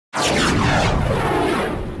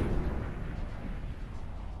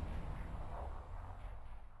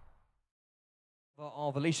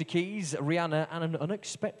of Alicia Keys, Rihanna, and an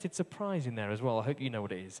unexpected surprise in there as well. I hope you know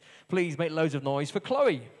what it is. Please make loads of noise for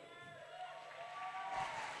Chloe.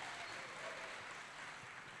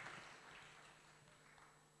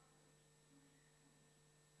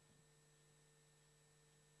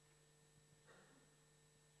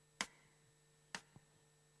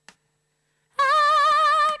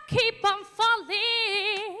 Keep on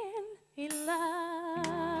falling in love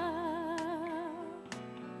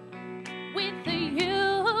with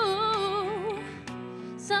you.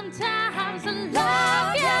 Sometimes I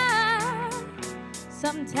love you,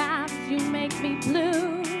 sometimes you make me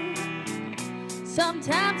blue.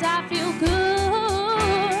 Sometimes I feel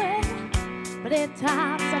good, but at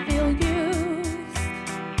times I feel used.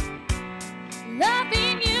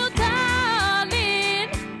 Loving you, darling,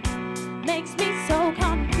 makes me so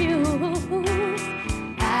confused.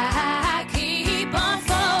 I keep on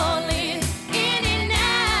falling in and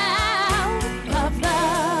out of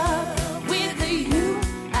love with you.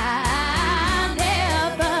 I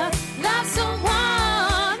never loved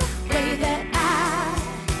someone the way that I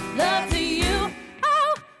love you.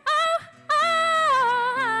 Oh, oh, oh.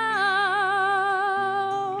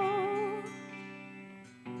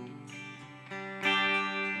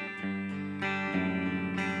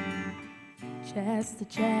 Chest to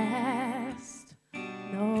chest,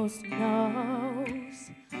 nose to nose,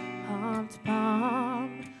 palm to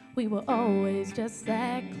palm, we were always just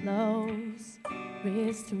that close.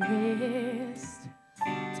 Wrist to wrist,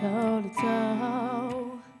 toe to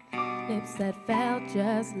toe, lips that felt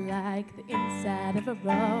just like the inside of a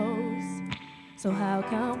rose. So how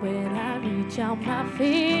come when I reach out my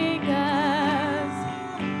fingers,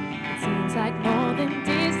 it seems like more than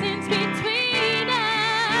distance between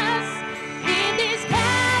us? In this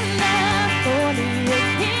California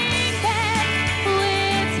kingdom,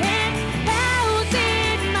 we're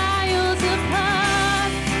 10,000 miles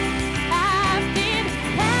apart. I've been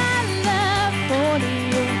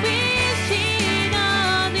California wishing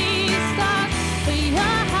on these stars for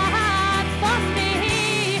your heart for me,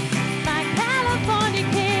 my California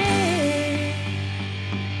king.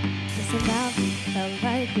 Listen up, felt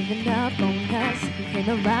like giving up on us. You came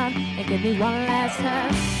around and gave me one last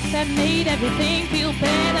touch that made everything feel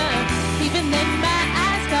better. Even then my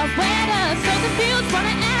eyes got wetter. So confused,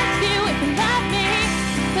 wanna ask you if you love me,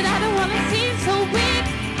 but I don't wanna seem so weak.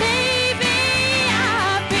 Baby,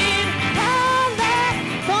 I've been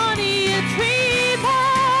California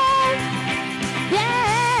dreaming.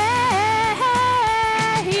 Yeah,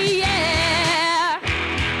 yeah.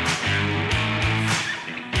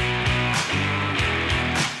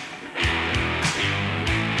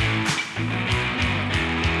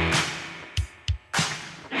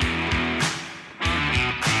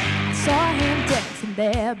 Saw him dancing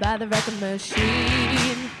there by the record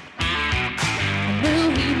machine. I knew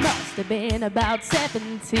he must have been about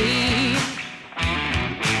 17.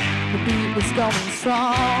 The beat was going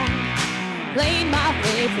strong, playing my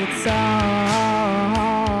favorite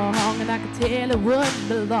song, and I could tell it wouldn't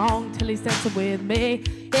belong till he's dancing with me,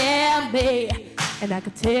 yeah, me. And I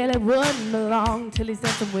could tell it wouldn't belong till he's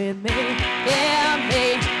dancing with me, yeah,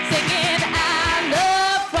 me. Singing, I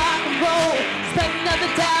love rock and roll. Spend another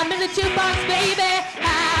dime in the jukebox, baby. I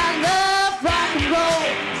love rock and roll.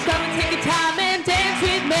 Come and take your time and dance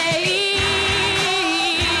with me.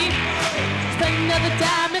 Spend another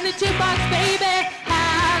dime in the jukebox, baby.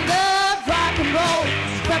 I love rock and roll.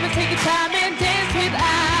 Come and take your time and dance with.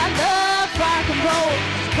 I love rock and roll.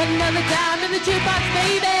 Spend another dime in the jukebox,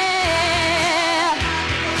 baby.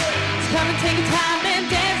 Come and take your time and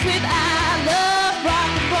dance with. I love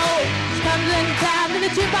rock and roll. Come and take your time in the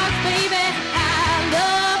jukebox, baby. I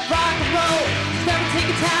love rock and roll. Come and take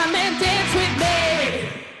your time and dance with me.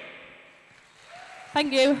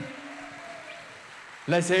 Thank you.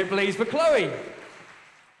 Let's hear it, please, for Chloe.